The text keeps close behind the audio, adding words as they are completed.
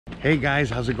Hey guys,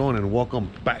 how's it going? And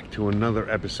welcome back to another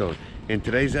episode. In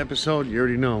today's episode, you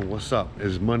already know what's up,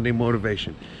 is Monday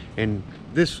Motivation. And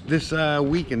this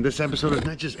week and this episode is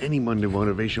not just any Monday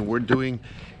Motivation.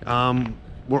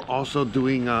 We're also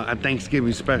doing a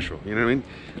Thanksgiving special, you know what I mean?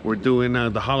 We're doing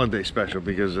the holiday special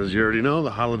because, as you already know,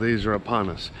 the holidays are upon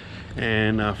us.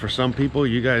 And for some people,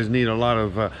 you guys need a lot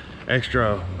of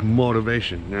extra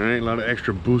motivation, all right? A lot of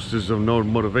extra boosters of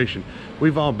motivation.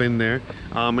 We've all been there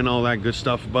and all that good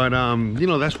stuff. But, you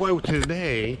know, that's why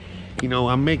today, you know,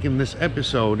 I'm making this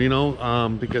episode, you know,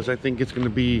 because I think it's going to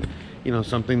be, you know,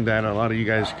 something that a lot of you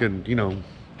guys could, you know,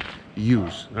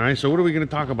 use. All right, so what are we going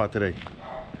to talk about today?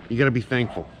 You got to be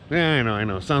thankful. Yeah, I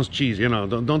know. Sounds cheesy, you know.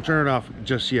 Don't turn it off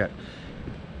just yet.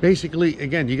 Basically,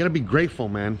 again, you got to be grateful,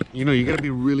 man. You know, you got to be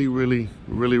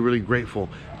really grateful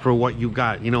for what you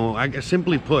got. You know, I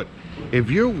simply put, if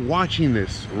you're watching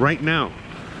this right now,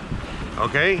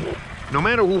 okay, no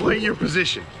matter what your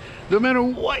position, no matter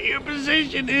what your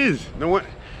position is, you know what?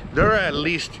 There are at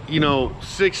least, you know,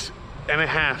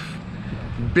 6.5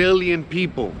 billion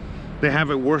people that have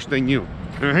it worse than you.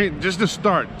 All right, just to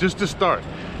start,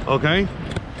 okay?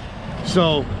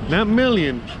 So not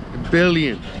million,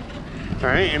 billion. All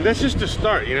right, and that's just to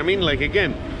start, you know what I mean? Like,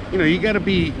 again, you know, you got to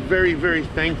be very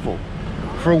thankful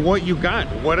for what you got,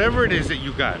 whatever it is that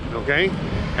you got, okay?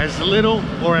 As little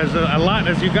or as a lot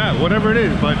as you got, whatever it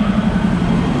is. But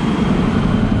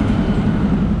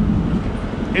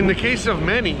in the case of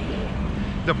many,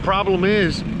 the problem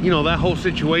is, you know, that whole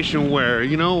situation where,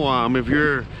 you know, if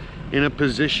you're in a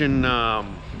position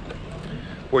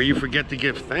where you forget to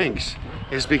give thanks,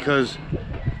 is because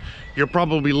you're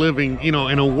probably living, you know,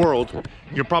 in a world,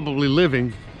 you're probably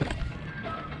living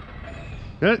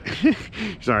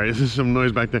sorry, this is some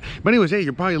noise back there. But anyways, hey,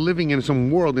 you're probably living in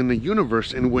some world in the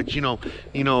universe in which, you know,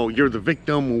 you're the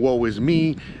victim. Woe is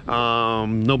me.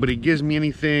 Nobody gives me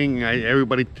anything.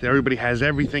 Everybody has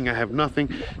everything. I have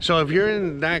nothing. So if you're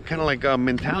in that kind of like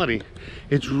mentality,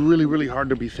 it's really hard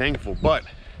to be thankful. But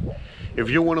if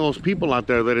you're one of those people out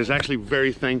there that is actually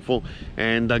very thankful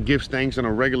and gives thanks on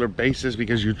a regular basis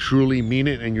because you truly mean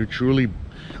it and you truly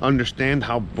understand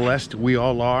how blessed we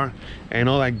all are and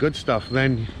all that good stuff,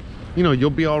 then, you know, you'll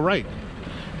be all right.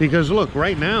 Because look,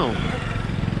 right now,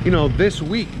 you know, this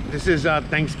week, this is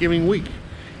Thanksgiving week,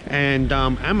 and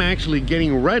I'm actually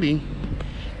getting ready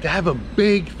to have a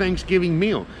big Thanksgiving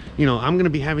meal. You know, I'm gonna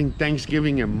be having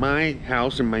Thanksgiving in my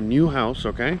house, in my new house,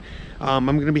 okay? I'm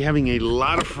gonna be having a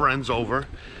lot of friends over,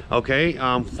 okay,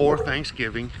 for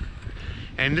Thanksgiving.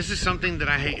 And this is something that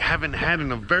I haven't had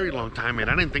in a very long time, and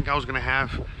I didn't think I was gonna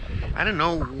have, I didn't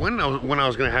know when I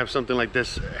was gonna have something like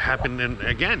this happen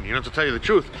again, you know, to tell you the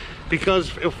truth. Because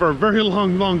for a very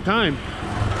long time,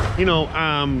 you know,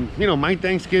 my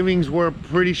Thanksgivings were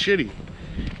pretty shitty,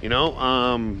 you know.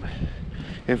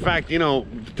 In fact, you know,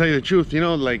 to tell you the truth, you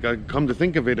know, like, come to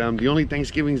think of it, the only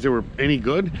Thanksgivings that were any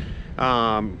good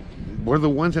were the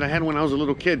ones that I had when I was a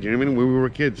little kid, you know what I mean, when we were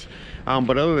kids.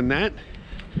 But other than that,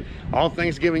 all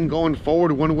Thanksgiving going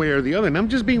forward one way or the other, and I'm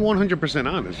just being 100%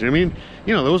 honest, you know what I mean?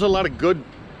 You know, there was a lot of good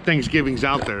Thanksgivings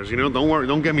out there, you know, don't worry,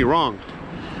 don't get me wrong.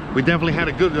 We definitely had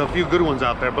a few good ones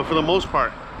out there, but for the most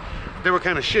part, they were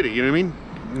kind of shitty, you know what I mean?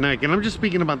 Like, and I'm just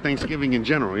speaking about Thanksgiving in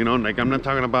general, you know, like, I'm not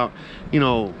talking about, you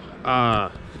know,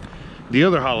 the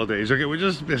other holidays, okay? We're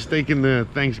just mistaking the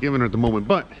Thanksgiving at the moment.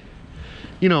 But,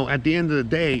 you know, at the end of the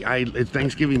day,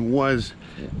 Thanksgiving was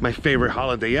my favorite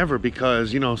holiday ever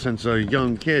because, you know, since a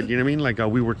young kid, you know what I mean? Like,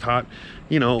 we were taught,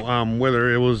 you know,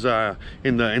 whether it was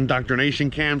in the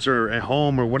indoctrination camps or at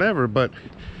home or whatever, but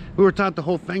we were taught the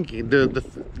whole thing,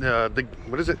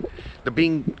 what is it? The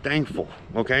being thankful,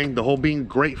 okay? The whole being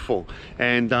grateful,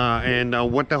 and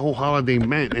what the whole holiday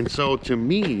meant. And so to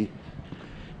me,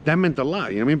 that meant a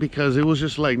lot, you know what I mean? Because it was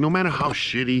just like, no matter how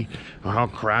shitty or how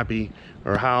crappy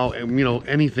or how, you know,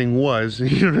 anything was,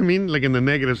 you know what I mean? Like, in the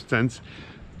negative sense,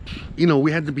 you know,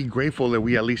 we had to be grateful that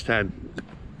we at least had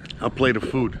a plate of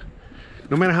food.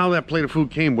 No matter how that plate of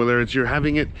food came, whether it's you're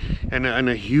having it in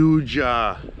a huge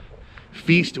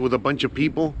feast with a bunch of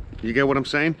people, you get what I'm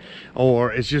saying?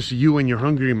 Or it's just you and your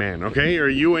hungry man, okay? Or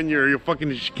you and your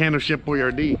fucking can of shit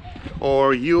Boyardee,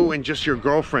 or you and just your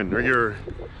girlfriend, or your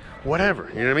whatever,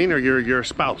 you know what I mean? Or your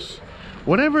spouse,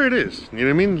 whatever it is, you know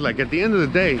what I mean? Like, at the end of the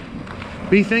day,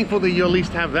 be thankful that you at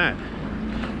least have that.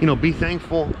 You know, be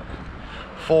thankful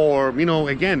for, you know,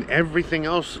 again, everything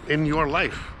else in your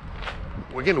life.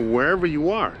 Again, wherever you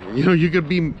are, you know, you could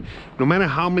be, no matter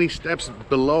how many steps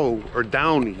below or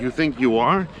down you think you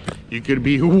are, you could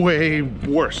be way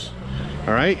worse.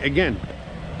 All right, again,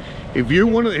 if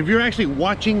you're actually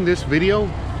watching this video,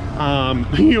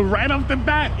 you're right off the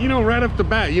bat, you know,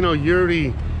 you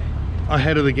already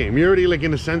ahead of the game. You're already like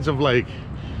in a sense of like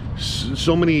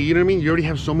so many, you know what I mean? You already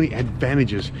have so many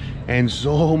advantages and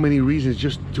so many reasons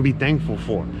just to be thankful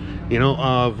for, you know,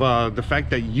 of the fact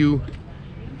that you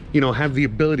know, have the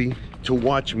ability to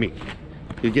watch me.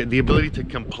 You get the ability to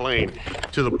complain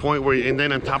to the point where, and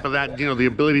then on top of that, you know, the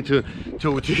ability to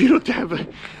you know, to have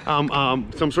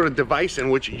some sort of device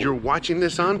in which you're watching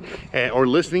this on or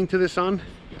listening to this on,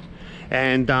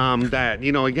 and that,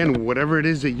 you know, again, whatever it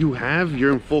is that you have,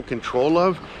 you're in full control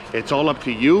of. It's all up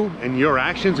to you and your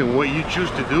actions and what you choose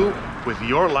to do with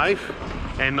your life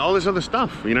and all this other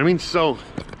stuff. You know what I mean? So,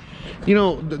 you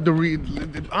know,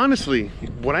 honestly,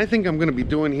 what I think I'm going to be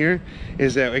doing here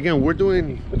is that, again, we're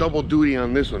doing double duty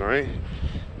on this one, all right?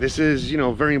 This is, you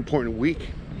know, a very important week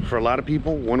for a lot of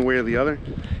people, one way or the other.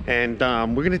 And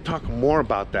we're going to talk more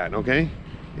about that, okay,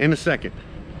 in a second.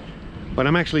 But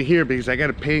I'm actually here because I got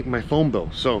to pay my phone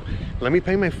bill. So let me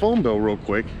pay my phone bill real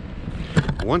quick.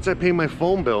 Once I pay my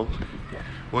phone bill,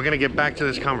 we're going to get back to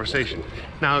this conversation.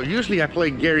 Now, usually I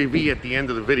play Gary Vee at the end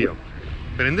of the video.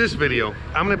 But in this video,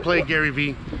 I'm gonna play Gary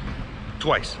Vee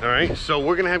twice, all right? So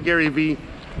we're gonna have Gary Vee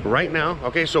right now,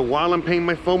 okay? So while I'm paying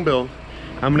my phone bill,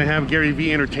 I'm gonna have Gary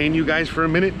Vee entertain you guys for a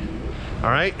minute, all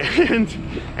right?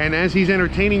 And as he's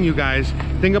entertaining you guys,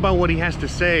 think about what he has to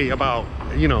say about,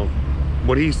 you know,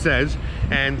 what he says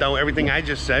and everything I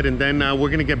just said, and then we're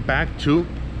gonna get back to,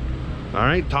 all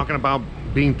right, talking about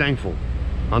being thankful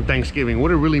on Thanksgiving, what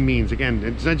it really means. Again,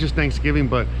 it's not just Thanksgiving,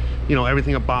 but, you know,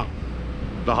 everything about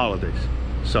the holidays.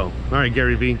 So, all right,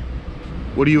 Gary Vee,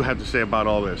 what do you have to say about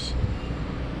all this?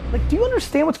 Like, do you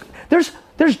understand what's,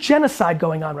 there's genocide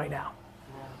going on right now.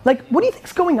 Like, what do you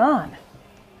think's going on?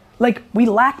 Like, we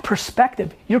lack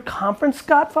perspective. Your conference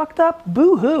got fucked up?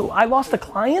 Boo-hoo. I lost a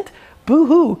client?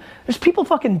 Boo-hoo. There's people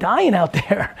fucking dying out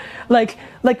there. Like,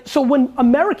 so when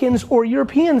Americans or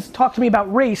Europeans talk to me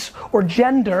about race or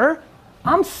gender,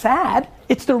 I'm sad.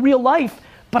 It's their real life.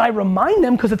 But I remind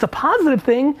them, because it's a positive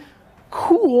thing,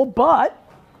 cool, but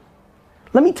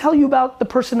let me tell you about the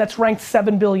person that's ranked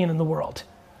 7 billion in the world.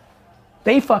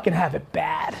 They fucking have it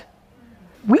bad.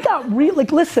 We got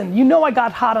like, listen, you know I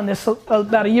got hot on this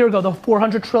about a year ago, the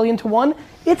 400 trillion to 1.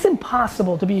 It's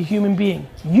impossible to be a human being.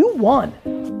 You won.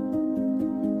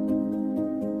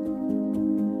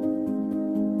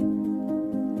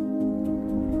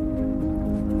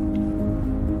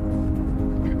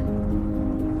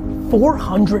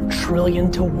 $400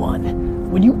 trillion to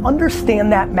 1. When you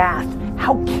understand that math,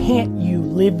 how can't you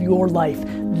live your life?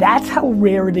 That's how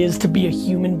rare it is to be a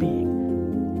human being.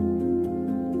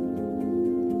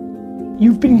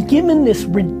 You've been given this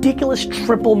ridiculous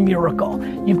triple miracle.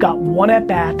 You've got one at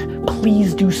bat.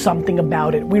 Please do something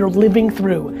about it. We are living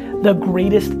through the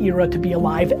greatest era to be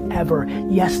alive ever.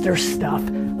 Yes, there's stuff.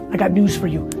 I got news for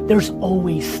you. There's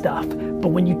always stuff. But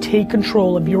when you take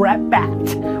control of your at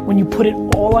bat, when you put it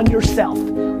all on yourself,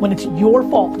 when it's your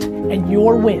fault and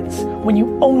your wins, when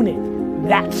you own it,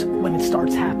 that's when it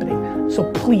starts happening.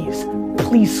 So please,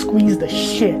 please squeeze the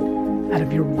shit out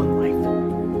of your one life.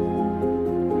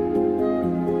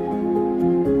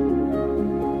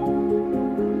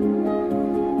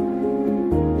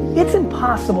 It's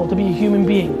impossible to be a human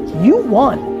being. You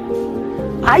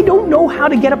won. I don't know how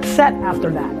to get upset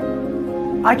after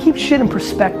that. I keep shit in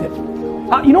perspective.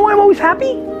 You know why I'm always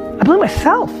happy? I blame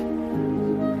myself.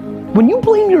 When you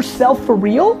blame yourself for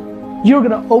real, you're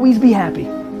gonna always be happy.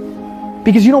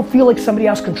 Because you don't feel like somebody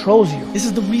else controls you. This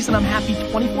is the reason I'm happy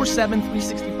 24/7,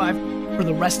 365 for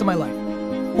the rest of my life.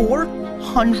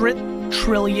 400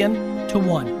 trillion to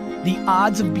 1. The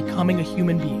odds of becoming a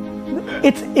human being.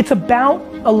 It's about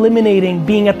eliminating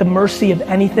being at the mercy of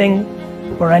anything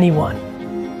or anyone.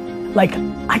 Like,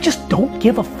 I just don't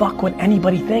give a fuck what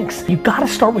anybody thinks. You gotta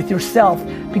start with yourself,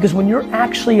 because when you're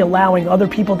actually allowing other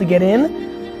people to get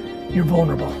in, you're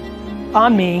vulnerable.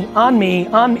 On me, on me,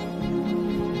 on me.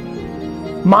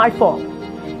 My fault.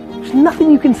 There's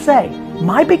nothing you can say.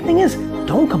 My big thing is,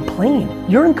 don't complain.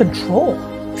 You're in control.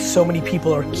 So many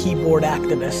people are keyboard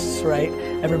activists, right?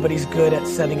 Everybody's good at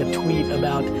sending a tweet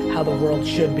about how the world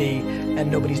should be, and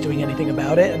nobody's doing anything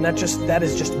about it, and that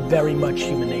is just very much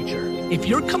human nature. If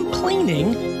you're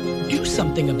complaining, do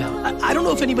something about it. I don't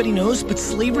know if anybody knows, but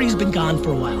slavery's been gone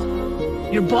for a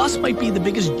while. Your boss might be the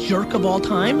biggest jerk of all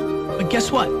time, but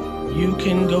guess what? You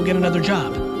can go get another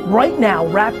job. Right now,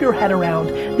 wrap your head around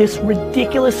this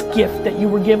ridiculous gift that you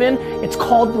were given. It's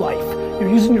called life. You're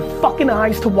using your fucking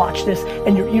eyes to watch this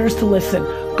and your ears to listen.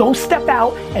 Go step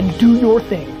out and do your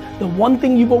thing. The one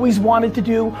thing you've always wanted to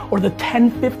do, or the 10,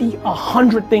 50,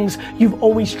 100 things you've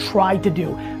always tried to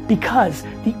do. Because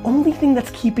the only thing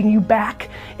that's keeping you back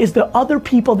is the other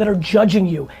people that are judging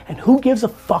you, and who gives a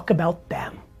fuck about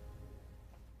them?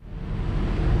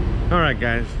 All right,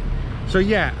 guys. So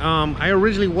yeah, I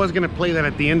originally was gonna play that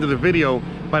at the end of the video,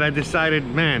 but I decided,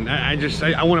 man,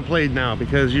 I want to play it now,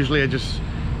 because usually I just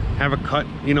have a cut,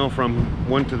 you know, from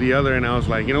one to the other, and I was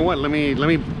like, you know what, let me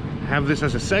have this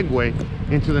as a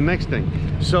segue into the next thing.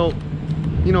 So,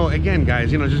 you know, again,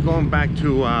 guys, you know, just going back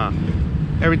to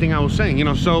everything I was saying, you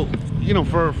know, so, you know,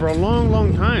 for a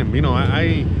long time, you know,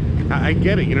 I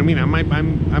get it, you know what I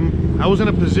mean? I was in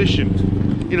a position,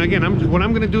 you know, again, what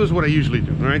I'm gonna do is what I usually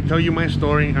do, all right? Tell you my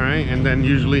story, all right? And then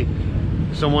usually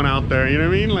someone out there, you know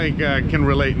what I mean, like can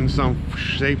relate in some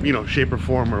shape, you know, shape or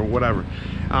form or whatever.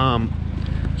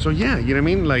 So yeah, you know what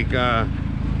I mean, like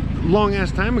long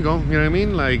ass time ago, you know what I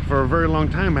mean, like for a very long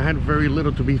time I had very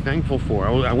little to be thankful for.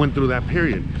 I went through that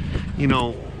period, you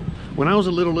know. When I was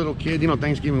a little kid, you know,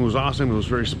 Thanksgiving was awesome. It was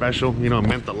very special, you know, it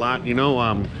meant a lot, you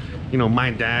know. You know,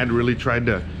 my dad really tried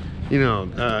to, you know,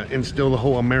 instill the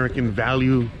whole American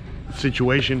value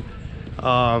situation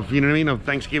of, you know what I mean, of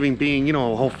Thanksgiving being, you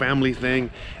know, a whole family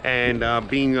thing, and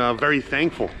being very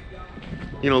thankful.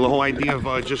 You know, the whole idea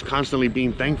of just constantly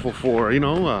being thankful for, you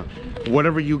know,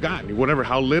 whatever you got, whatever,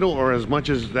 how little or as much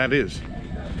as that is.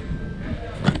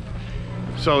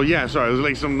 So yeah, sorry, there's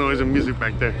like some noise and music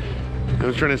back there. I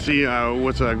was trying to see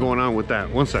what's going on with that.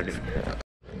 One second.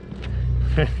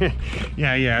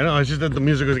 yeah, no, it's just that the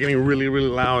music was getting really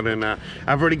loud, and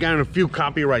I've already gotten a few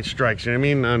copyright strikes, you know what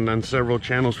I mean, on several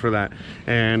channels for that.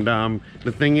 And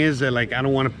the thing is that, like, I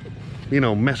don't want to, you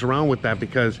know, mess around with that,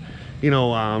 because, you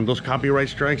know, those copyright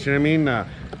strikes, you know what I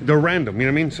mean, they're random, you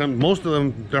know what I mean. Most of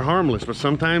them, they're harmless, but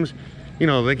sometimes, you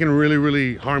know, they can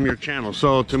really harm your channel.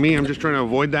 So to me, I'm just trying to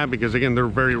avoid that, because again, they're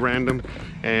very random,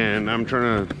 and I'm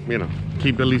trying to, you know,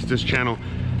 keep at least this channel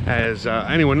as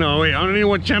anyone. No, wait, I don't know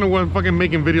what channel I'm fucking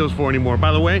making videos for anymore.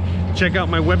 By the way, check out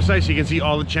my website so you can see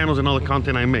all the channels and all the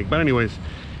content I make. But anyways,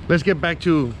 let's get back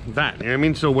to that, you know what I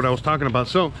mean. So what I was talking about,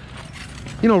 so,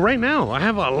 you know, right now I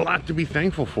have a lot to be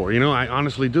thankful for, you know. I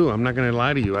honestly do. I'm not gonna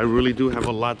lie to you, I really do have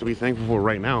a lot to be thankful for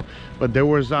right now. But there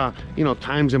was you know,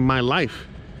 times in my life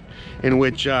in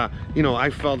which you know,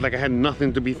 I felt like I had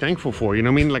nothing to be thankful for, you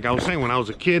know what I mean. Like I was saying, when I was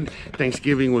a kid,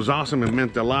 Thanksgiving was awesome. It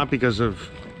meant a lot because of,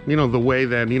 you know, the way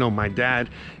that, you know, my dad,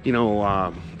 you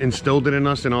know, instilled it in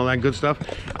us and all that good stuff.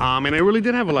 And I really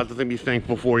did have a lot to be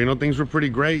thankful for, you know. Things were pretty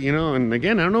great, you know. And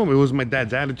again, I don't know if it was my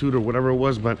dad's attitude or whatever it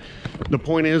was, but the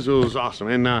point is, it was awesome.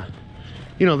 And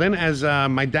you know, then as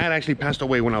my dad actually passed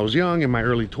away when I was young, in my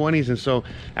early 20s, and so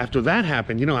after that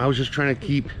happened, you know, I was just trying to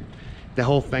keep the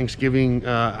whole Thanksgiving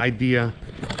idea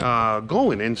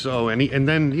going. And so, and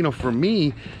then, you know, for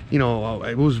me, you know,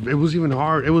 it was even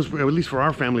hard. It was, at least for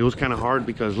our family, it was kind of hard,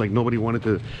 because like nobody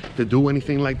wanted to do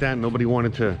anything like that. Nobody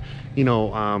wanted to, you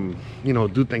know,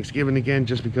 do Thanksgiving again,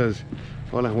 just because.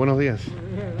 Hola, buenos días.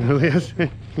 Buenos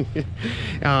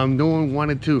días. No one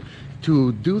wanted to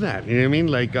do that, you know what I mean,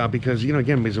 like because, you know,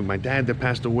 again, because of my dad that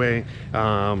passed away,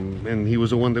 and he was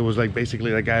the one that was like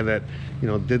basically the guy that, you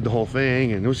know, did the whole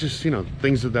thing, and it was just, you know,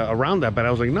 things around that. But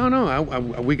I was like, no,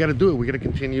 we got to do it. We got to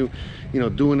continue, you know,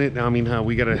 doing it. I mean,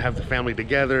 we got to have the family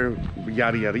together,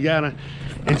 yada yada.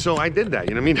 And so I did that,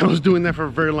 you know what I mean. I was doing that for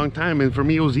a very long time, and for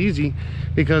me it was easy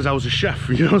because I was a chef,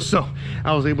 you know, so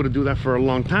I was able to do that for a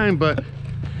long time. But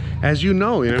as you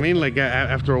know what I mean, like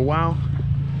after a while,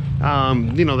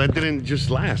 you know, that didn't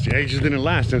just last. It just didn't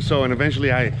last. And so, and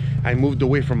eventually I moved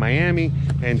away from Miami,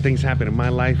 and things happened in my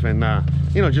life, and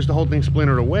you know, just the whole thing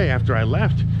splintered away after I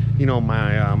left. You know,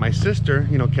 my sister,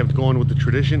 you know, kept going with the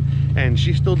tradition, and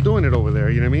she's still doing it over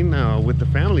there, you know what I mean, with the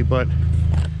family. But,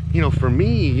 you know, for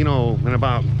me, you know, in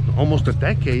about almost a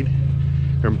decade,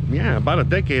 or yeah, about a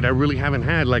decade, I really haven't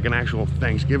had like an actual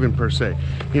Thanksgiving per se.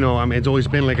 You know, I mean, it's always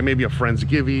been like maybe a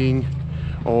Friendsgiving,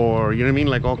 or, you know what I mean,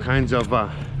 like all kinds of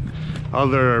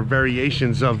other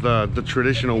variations of the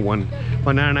traditional one,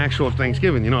 but not an actual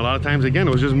Thanksgiving. You know, a lot of times, again,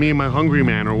 it was just me and my hungry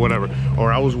man or whatever,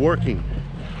 or I was working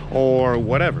or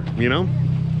whatever, you know.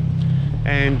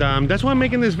 And that's why I'm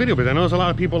making this video, because I know there's a lot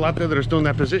of people out there that are still in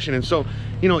that position. And so,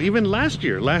 you know, even last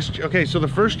year, okay, so the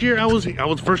first year I was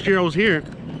here,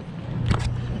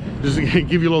 just to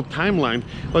give you a little timeline,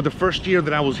 but the first year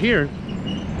that I was here,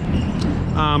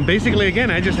 basically,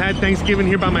 again, I just had Thanksgiving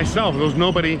here by myself. There was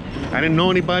nobody. I didn't know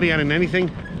anybody. I didn't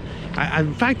anything.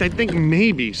 In fact, I think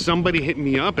maybe somebody hit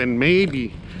me up, and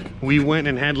maybe we went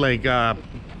and had like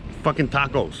fucking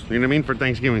tacos, you know what I mean, for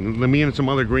Thanksgiving. Me and some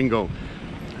other gringo.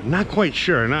 Not quite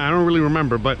sure. No, I don't really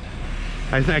remember, but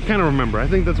I kind of remember. I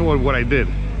think that's what I did.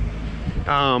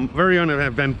 Very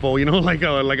uneventful, you know, like a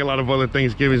lot of other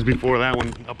Thanksgivings before that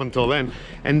one, up until then.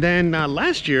 And then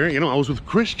last year, you know, I was with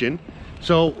Christian,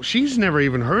 So she's never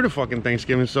even heard of fucking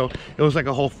Thanksgiving. So it was like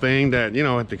a whole thing that, you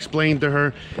know, I had to explain to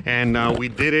her, and we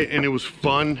did it, and it was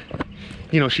fun.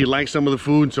 You know, she liked some of the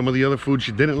food, some of the other food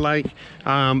she didn't like,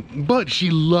 but she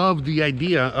loved the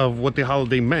idea of what the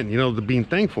holiday meant, you know, the being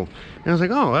thankful. And I was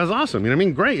like, oh, that's awesome, you know what I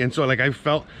mean? Great. And so like I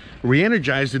felt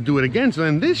re-energized to do it again. So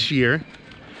then this year,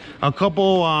 a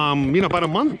couple, you know, about a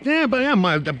month,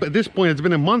 at this point it's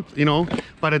been a month, you know,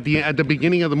 but at the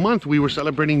beginning of the month we were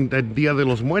celebrating the Dia de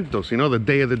los Muertos, you know, the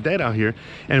Day of the Dead out here,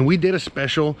 and we did a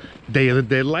special Day of the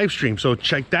Dead live stream. So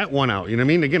check that one out, you know what I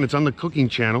mean? Again, it's on the cooking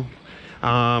channel.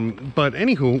 But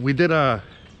anywho, we did a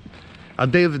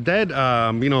Day of the Dead,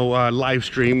 you know, live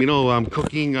stream, you know,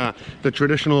 cooking the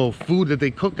traditional food that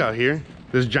they cook out here.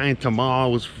 This giant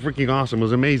tamal was freaking awesome. It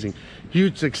was amazing,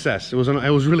 huge success. It was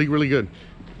really, really good.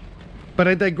 But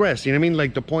I digress, you know what I mean?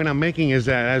 Like, the point I'm making is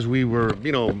that as we were,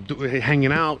 you know,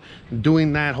 hanging out,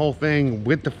 doing that whole thing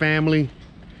with the family,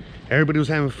 everybody was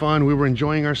having fun, we were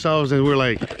enjoying ourselves, and we were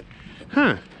like,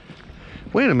 huh,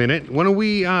 wait a minute, why don't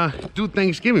we do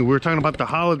Thanksgiving? We were talking about the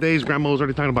holidays, Grandma was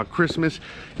already talking about Christmas,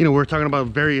 you know, we were talking about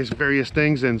various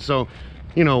things, and so,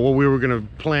 you know, what we were gonna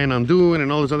plan on doing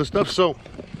and all this other stuff. So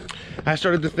I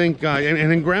started to think,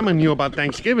 and then Grandma knew about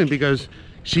Thanksgiving because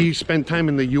she spent time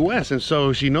in the US, and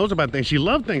so she knows about things. She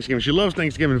loved Thanksgiving. She loves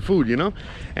Thanksgiving food, you know?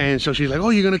 And so she's like,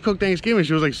 oh, you're gonna cook Thanksgiving?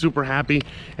 She was like super happy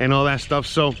and all that stuff.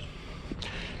 So,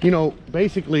 you know,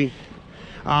 basically,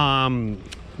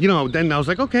 you know, then I was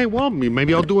like, okay, well,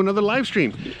 maybe I'll do another live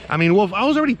stream. I mean, well, I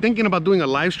was already thinking about doing a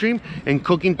live stream and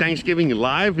cooking Thanksgiving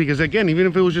live, because again, even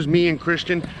if it was just me and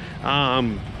Christian, I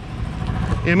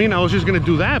mean, I was just gonna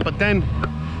do that. But then,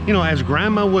 you know, as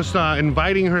Grandma was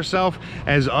inviting herself,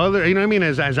 as other, you know what I mean,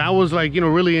 as I was like, you know,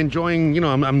 really enjoying, you know,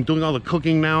 I'm doing all the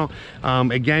cooking now,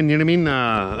 again, you know what I mean,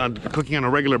 I'm cooking on a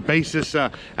regular basis.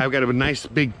 I've got a nice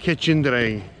big kitchen that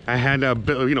I had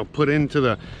you know, put into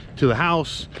the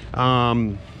house,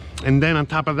 and then on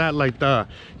top of that, like the,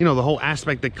 you know, the whole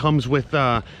aspect that comes with,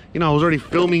 you know, I was already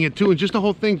filming it too, and just the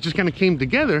whole thing just kind of came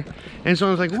together. And so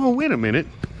I was like, well, wait a minute.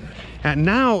 And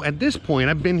now at this point,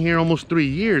 I've been here almost 3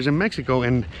 years in Mexico,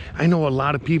 and I know a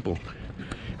lot of people.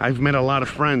 I've met a lot of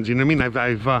friends, you know what I mean?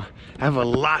 I have a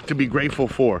lot to be grateful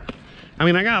for. I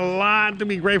mean, I got a lot to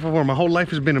be grateful for. My whole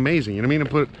life has been amazing, you know what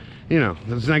I mean? You know,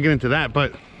 let's not get into that,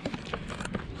 but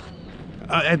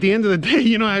at the end of the day,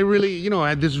 you know, I really, you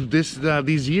know,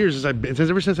 these years,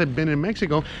 ever since I've been in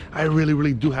Mexico, I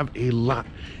really do have a lot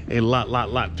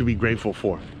to be grateful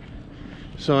for.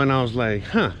 So, and I was like,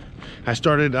 huh. I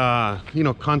started, you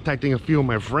know, contacting a few of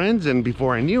my friends, and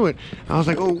before I knew it, I was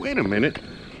like, oh, wait a minute.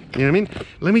 You know what I mean?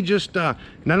 Let me just not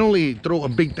only throw a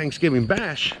big Thanksgiving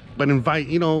bash, but invite,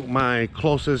 you know, my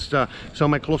closest, some of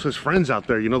my closest friends out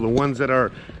there, you know, the ones that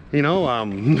are, you know,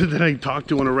 that I talk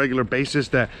to on a regular basis,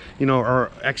 that, you know,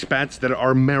 are expats, that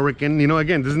are American. You know,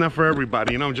 again, this is not for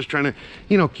everybody, you know, I'm just trying to,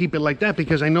 you know, keep it like that,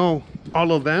 because I know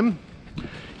all of them,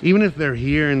 even if they're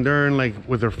here and they're in, like,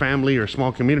 with their family or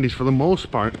small communities, for the most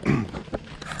part,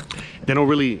 they're not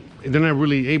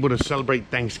really able to celebrate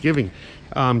Thanksgiving,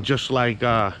 just like,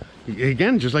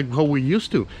 again, just like how we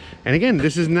used to. And again,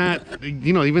 this is not,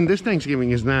 you know, even this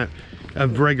Thanksgiving is not a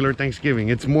regular Thanksgiving.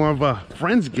 It's more of a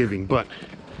Friendsgiving, but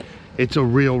it's a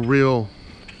real,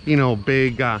 you know,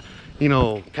 big, you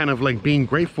know, kind of like being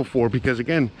grateful for, because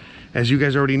again, as you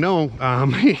guys already know,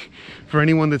 for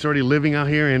anyone that's already living out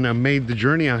here and made the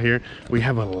journey out here, we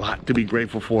have a lot to be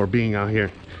grateful for being out here.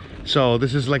 So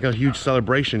this is like a huge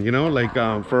celebration, you know, like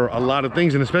for a lot of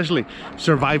things, and especially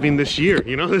surviving this year.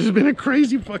 You know, this has been a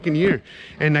crazy fucking year,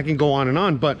 and I can go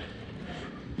on, but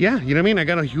yeah, you know what I mean? I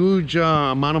got a huge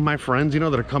amount of my friends, you know,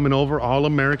 that are coming over, all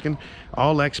American,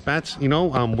 all expats, you know.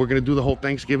 We're gonna do the whole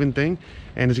Thanksgiving thing,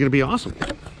 and it's gonna be awesome.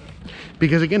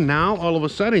 Because again, now all of a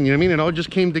sudden, you know what I mean, it all just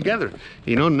came together.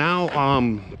 You know, now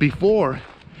before,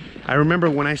 I remember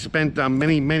when I spent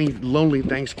many lonely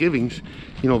Thanksgivings,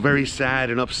 you know, very sad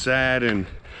and upset, and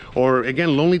or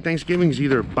again, lonely Thanksgivings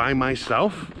either by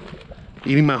myself,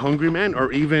 eating my hungry man,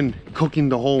 or even cooking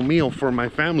the whole meal for my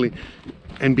family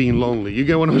and being lonely. You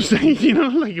get what I'm saying? You know,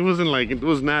 like, it wasn't like, it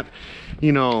was not,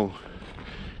 you know,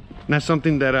 not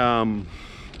something that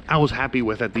I was happy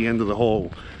with at the end of the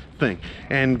whole thing.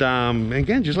 And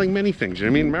again, just like many things, you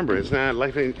know what I mean? Remember, it's not,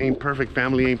 life ain't perfect,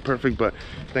 family ain't perfect, but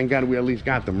thank God we at least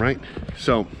got them, right?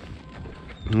 So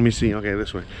let me see. Okay,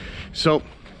 this way. So,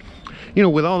 you know,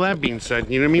 with all that being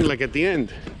said, you know what I mean, like, at the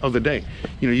end of the day,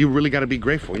 you know, you really got to be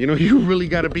grateful. You know, you really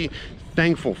got to be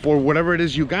thankful for whatever it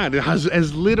is you got.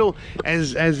 As little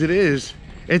as it is,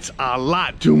 It's a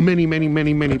lot to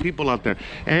many people out there.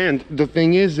 And the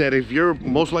thing is that if you're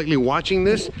most likely watching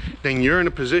this, then you're in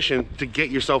a position to get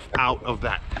yourself out of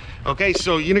that. Okay,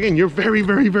 so again, you're very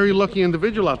lucky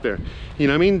individual out there. You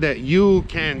know what I mean? That you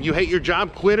hate your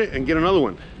job, quit it, and get another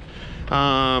one.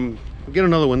 Get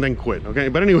another one, then quit. Okay,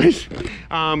 but anyways,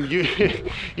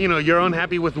 you're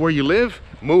unhappy with where you live,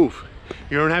 move.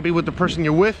 You're unhappy with the person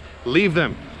you're with, leave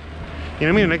them. You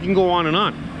know what I mean? And I can go on and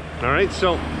on. All right,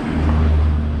 so,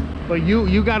 but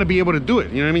you got to be able to do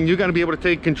it. You know what I mean? You got to be able to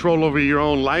take control over your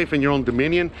own life and your own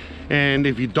dominion. And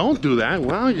if you don't do that,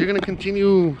 well, you're gonna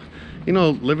continue,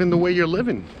 living the way you're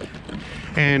living,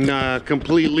 and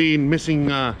completely missing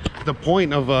the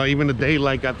point of even a day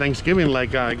like Thanksgiving.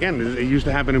 Like again, it used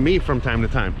to happen to me from time to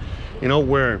time,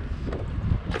 where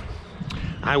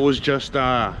I was just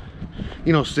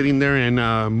sitting there and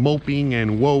moping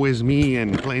and woe is me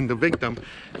and playing the victim,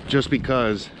 just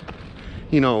because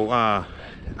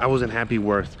I wasn't happy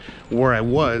with where I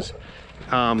was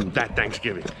that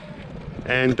Thanksgiving.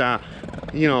 And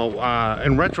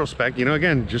in retrospect,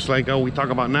 again, just like we talk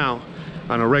about now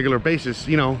on a regular basis,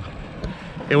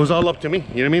 it was all up to me. You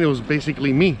know what I mean? It was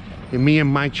basically me and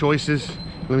my choices.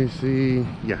 Let me see.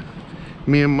 Yeah,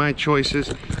 me and my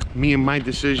choices, me and my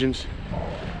decisions,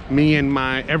 me and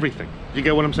my everything. You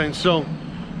get what I'm saying? So,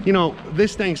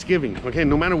 this Thanksgiving, okay,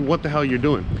 no matter what the hell you're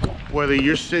doing, whether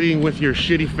you're sitting with your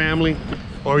shitty family,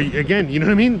 or again, you know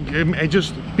what I mean?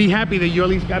 Just be happy that you at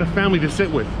least got a family to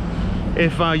sit with.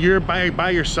 If you're by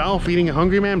yourself eating a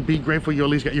hungry man, be grateful you at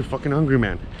least got your fucking hungry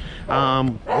man.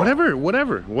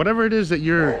 Whatever it is that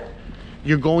you're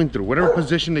going through, whatever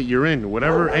position that you're in,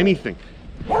 whatever, anything,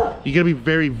 you gotta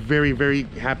be very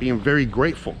happy and very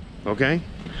grateful, okay?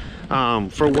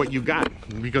 For what you got,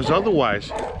 because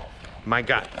otherwise, my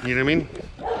God, you know what I mean?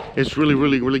 It's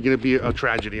really gonna be a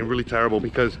tragedy and really terrible,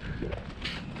 because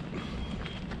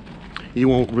you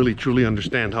won't really truly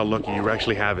understand how lucky you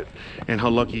actually have it and how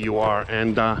lucky you are,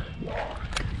 and that,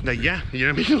 yeah, you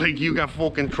know what I mean? Like, you got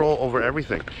full control over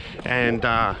everything. And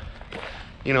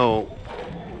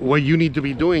what you need to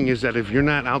be doing is that if you're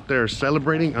not out there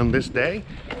celebrating on this day,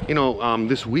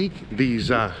 this week,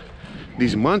 these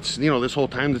months, this whole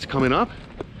time that's coming up,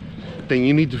 then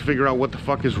you need to figure out what the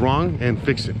fuck is wrong and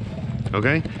fix it.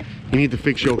 Okay, you need to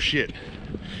fix your shit,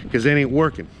 because it ain't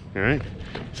working. All right,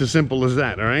 it's as simple as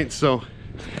that. All right, so,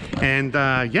 and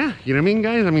yeah, you know what I mean,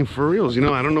 guys? I mean, for reals, I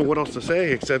don't know what else to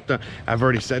say, except I've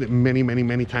already said it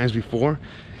many times before,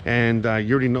 and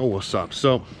you already know what's up.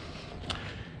 So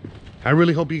I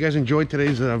really hope you guys enjoyed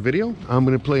today's video. I'm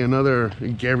gonna play another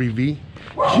Gary V,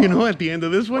 at the end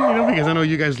of this one, because I know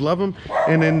you guys love him.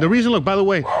 And then the reason, look, by the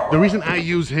way, the reason I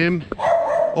use him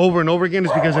over and over again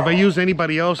is because if I use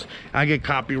anybody else, I get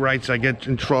copyrights, I get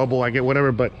in trouble, I get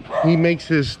whatever. But he makes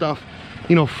his stuff,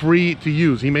 free to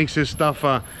use. He makes his stuff,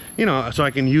 so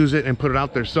I can use it and put it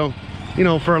out there. So,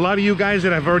 for a lot of you guys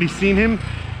that have already seen him,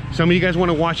 some of you guys want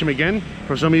to watch him again.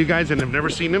 For some of you guys that have never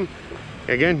seen him,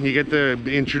 again, you get to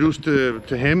be introduced to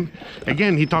him.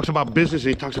 Again, he talks about business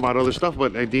and he talks about other stuff,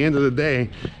 but at the end of the day,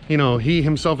 he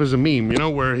himself is a meme,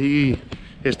 where he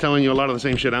is telling you a lot of the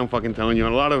same shit I'm fucking telling you,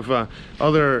 and a lot of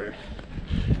other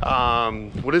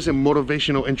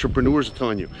motivational entrepreneurs are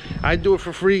telling you. I do it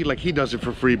for free, like he does it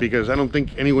for free, because I don't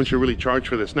think anyone should really charge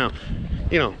for this. Now,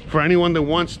 for anyone that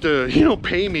wants to,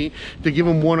 pay me to give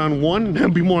them one-on-one,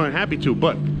 I'd be more than happy to,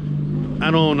 but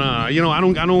I don't, I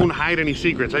don't hide any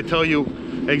secrets. I tell you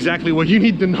exactly what you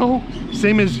need to know,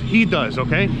 same as he does,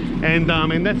 okay? And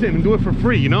that's it, and do it for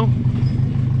free,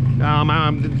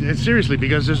 seriously,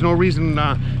 because there's no reason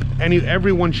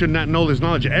everyone should not know this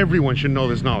knowledge. Everyone should know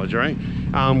this knowledge, all right?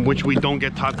 Which we don't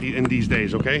get taught in these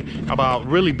days, okay? About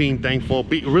really being thankful,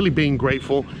 really being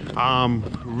grateful,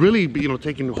 really,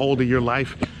 taking hold of your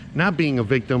life, not being a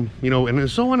victim, and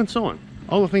so on and so on.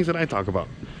 All the things that I talk about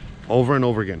over and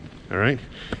over again. All right,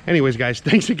 anyways, guys,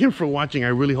 thanks again for watching. I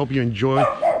really hope you enjoy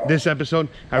this episode.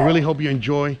 I really hope you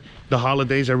enjoy the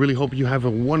holidays. I really hope you have a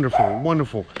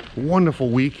wonderful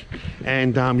week.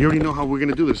 And you already know how we're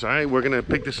gonna do this. All right, we're gonna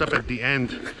pick this up at the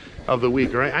end of the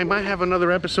week. All right, I might have another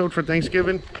episode for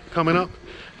Thanksgiving coming up.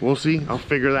 We'll see. I'll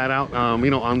figure that out,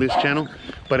 on this channel.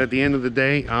 But at the end of the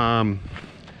day, you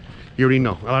already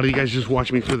know, a lot of you guys just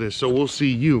watch me for this. So we'll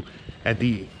see you at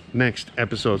the next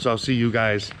episode. So I'll see you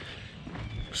guys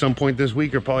some point this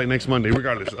week, or probably next Monday.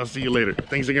 Regardless, I'll see you later.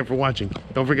 Thanks again for watching.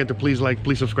 Don't forget to please like,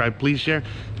 please subscribe, please share,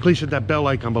 please hit that bell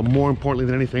icon, but more importantly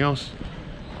than anything else,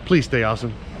 please stay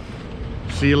awesome.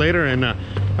 See you later, and I'm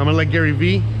gonna let Gary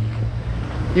V,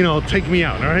 take me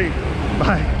out. All right,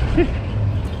 bye.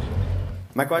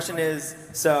 My question is,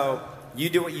 so you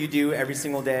do what you do every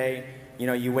single day, you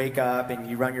know, you wake up and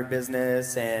you run your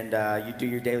business and you do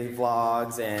your daily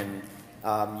vlogs and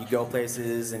you go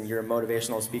places and you're a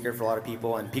motivational speaker for a lot of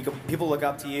people, and people look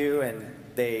up to you and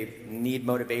they need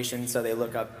motivation, so they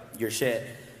look up your shit.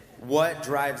 What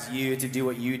drives you to do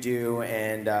what you do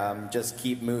and just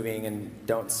keep moving and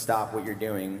don't stop what you're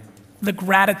doing? The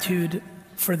gratitude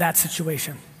for that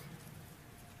situation.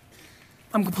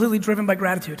 I'm completely driven by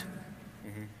gratitude.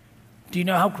 Mm-hmm. Do you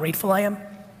know how grateful I am?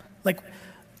 Like,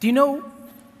 do you know,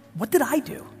 what did I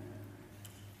do?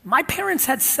 My parents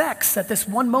had sex at this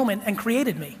one moment and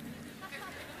created me.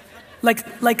 Like,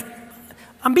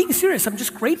 I'm being serious, I'm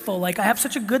just grateful. Like, I have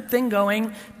such a good thing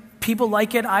going. People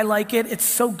like it, I like it, it's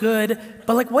so good.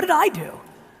 But like, what did I do?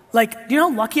 Like, do you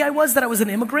know how lucky I was that I was an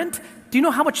immigrant? Do you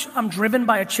know how much I'm driven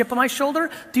by a chip on my shoulder?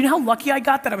 Do you know how lucky I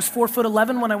got that I was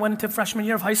 4'11" when I went into freshman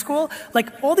year of high school?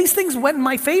 Like, all these things went in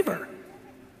my favor.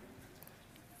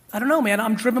 I don't know, man,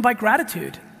 I'm driven by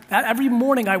gratitude. Every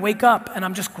morning I wake up and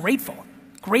I'm just grateful.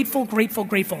 Grateful, grateful,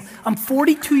 grateful. I'm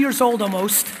 42 years old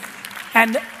almost,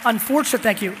 and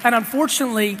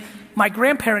unfortunately, my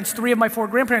grandparents, 3 of my 4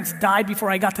 grandparents died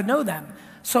before I got to know them.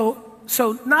 So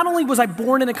not only was I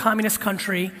born in a communist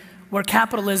country where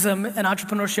capitalism and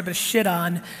entrepreneurship is shit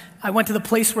on, I went to the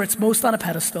place where it's most on a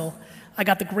pedestal. I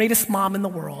got the greatest mom in the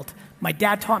world. My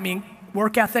dad taught me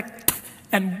work ethic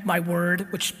and my word,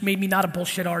 which made me not a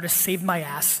bullshit artist, saved my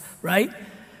ass, right?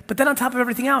 But then on top of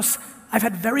everything else, I've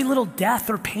had very little death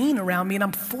or pain around me, and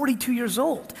I'm 42 years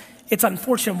old. It's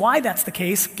unfortunate why that's the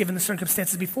case, given the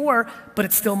circumstances before, but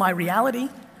it's still my reality,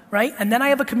 right? And then I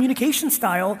have a communication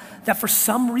style that for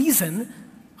some reason,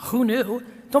 who knew?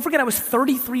 Don't forget I was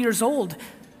 33 years old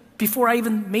before I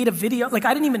even made a video. Like,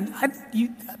 I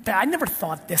never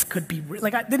thought this could be real.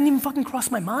 Like, I didn't even fucking cross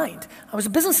my mind. I was a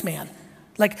businessman.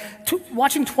 Like,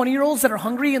 watching 20-year-olds that are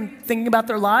hungry and thinking about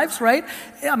their lives, right?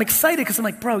 I'm excited because I'm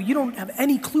like, bro, you don't have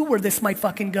any clue where this might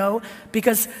fucking go,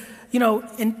 because, you know,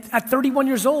 at 31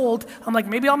 years old, I'm like,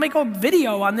 maybe I'll make a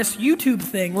video on this YouTube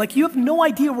thing. Like, you have no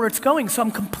idea where it's going. So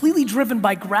I'm completely driven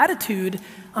by gratitude.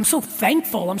 I'm so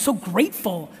thankful. I'm so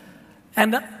grateful.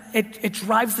 And it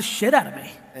drives the shit out of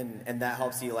me. And that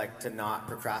helps you, like, to not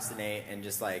procrastinate and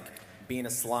just, like, be in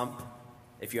a slump,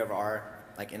 if you ever are,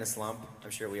 like, in a slump. I'm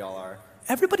sure we all are.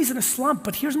 Everybody's in a slump,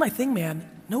 but here's my thing, man.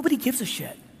 Nobody gives a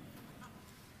shit.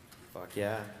 Fuck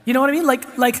yeah. You know what I mean? Like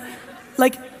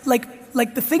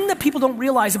the thing that people don't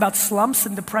realize about slumps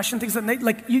and depression, things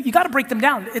that you got to break them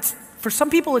down. It's, for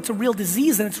some people, it's a real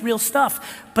disease and it's real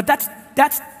stuff. But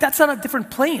that's on a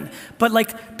different plane. But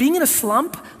like, being in a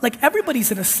slump, like,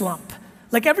 everybody's in a slump.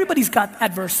 Like, everybody's got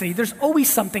adversity. There's always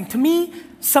something. To me,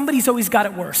 somebody's always got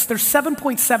it worse. There's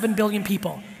 7.7 billion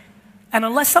people. And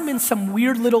unless I'm in some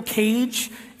weird little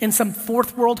cage in some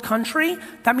 4th world country,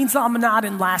 that means I'm not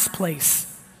in last place,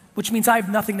 which means I have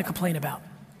nothing to complain about.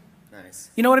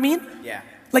 Nice. You know what I mean? Yeah.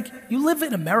 Like, you live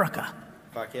in America.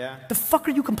 Fuck yeah. The fuck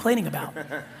are you complaining about?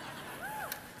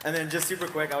 And then just super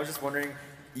quick, I was just wondering,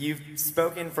 you've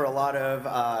spoken for a lot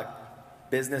of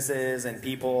businesses and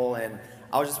people, and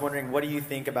I was just wondering, what do you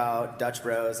think about Dutch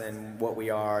Bros and what we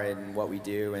are and what we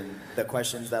do and the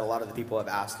questions that a lot of the people have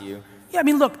asked you? Yeah, I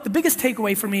mean, look, the biggest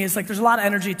takeaway for me is, like, there's a lot of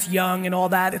energy, it's young and all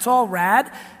that, it's all rad.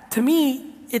 To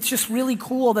me, it's just really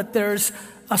cool that there's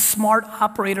a smart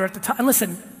operator at the top. And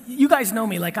listen, you guys know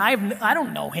me, like, I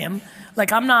don't know him.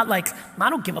 Like, I'm not like, I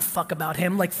don't give a fuck about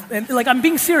him. Like, I'm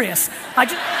being serious.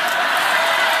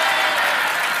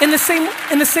 In the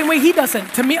same way he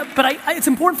doesn't, to me, but it's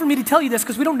important for me to tell you this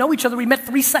because we don't know each other. We met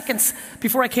 3 seconds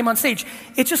before I came on stage.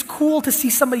 It's just cool to see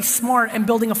somebody smart and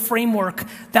building a framework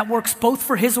that works both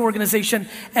for his organization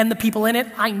and the people in it.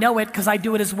 I know it because I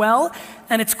do it as well,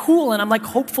 and it's cool, and I'm like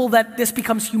hopeful that this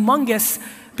becomes humongous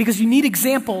because you need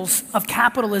examples of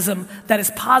capitalism that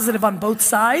is positive on both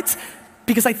sides,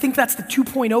 because I think that's the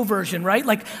 2.0 version, right?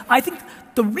 Like, I think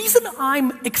the reason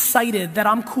I'm excited that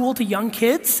I'm cool to young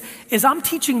kids is I'm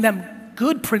teaching them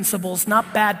good principles,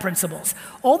 not bad principles.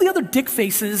 All the other dick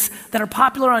faces that are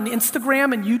popular on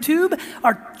Instagram and YouTube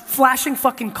are flashing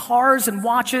fucking cars and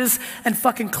watches and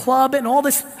fucking club and all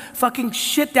this fucking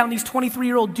shit down these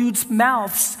 23-year-old dudes'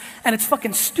 mouths, and it's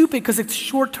fucking stupid because it's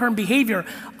short-term behavior.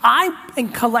 I am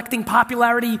collecting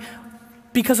popularity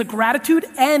because of gratitude,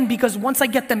 and because once I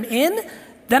get them in,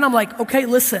 then I'm like, okay,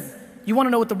 listen, you want to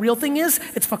know what the real thing is?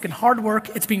 It's fucking hard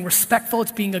work, it's being respectful,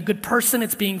 it's being a good person,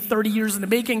 it's being 30 years in the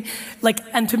making. Like,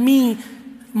 and to me,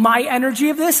 my energy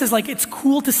of this is like, it's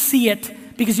cool to see it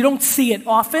because you don't see it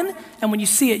often, and when you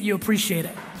see it, you appreciate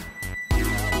it.